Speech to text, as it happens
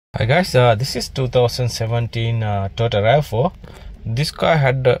Hi guys, this is 2017 Toyota RAV4. This car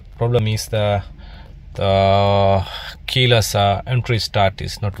had the problem is the keyless entry start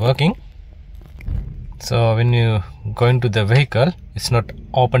is not working. So when you go into the vehicle, it's not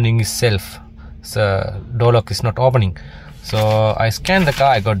opening itself. The door lock is not opening. So I scanned the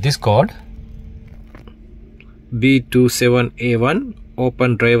car. I got this code B27A1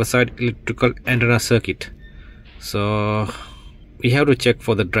 open driver side electrical antenna circuit. So we have to check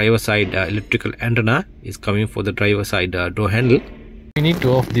for the driver side electrical antenna is coming for the driver side door handle. We need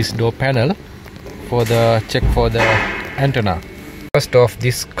to off this door panel for the check for the antenna. First off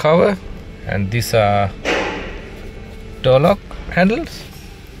this cover and this door lock handles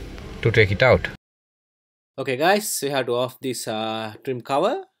to take it out. Okay guys, we have to off this trim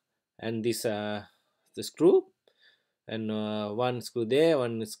cover and this the screw, and one screw there,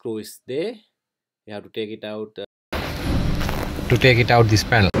 one screw is there. We have to take it out. To take it out this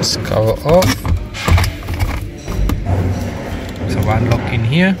panel, let's cover off. So one lock in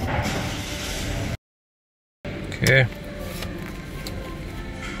here.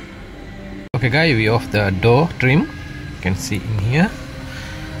 Okay guys, we off the door trim. You can see in here.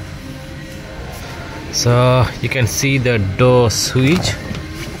 So you can see the door switch.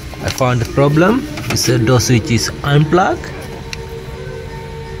 I found the problem. This door switch is unplugged.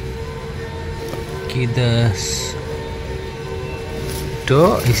 Okay, the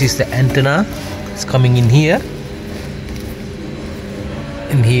door, this is the antenna. It's coming in here.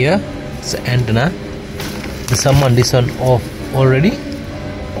 In here, it's the antenna. There's someone this one off already.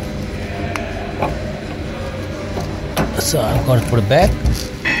 So I'm gonna put it back.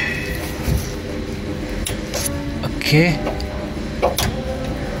 Okay.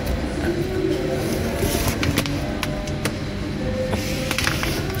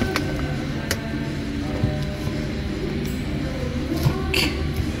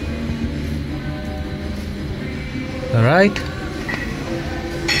 All right.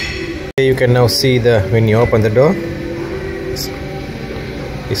 You can now see the when you open the door,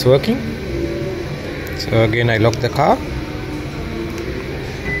 it's working. So again, I lock the car.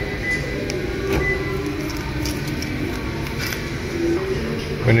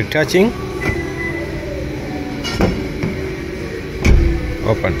 When you're touching,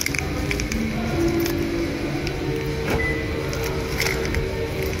 open.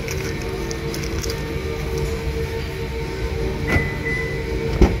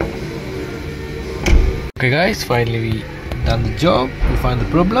 Okay guys, finally we done the job. We found the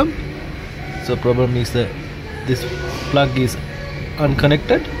problem. So problem is that this plug is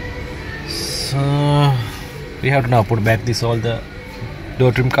unconnected. So we have to now put back this all the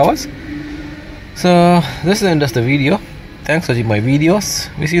door trim covers. So this is the end of the video. Thanks for watching my videos.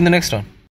 We see you in the next one.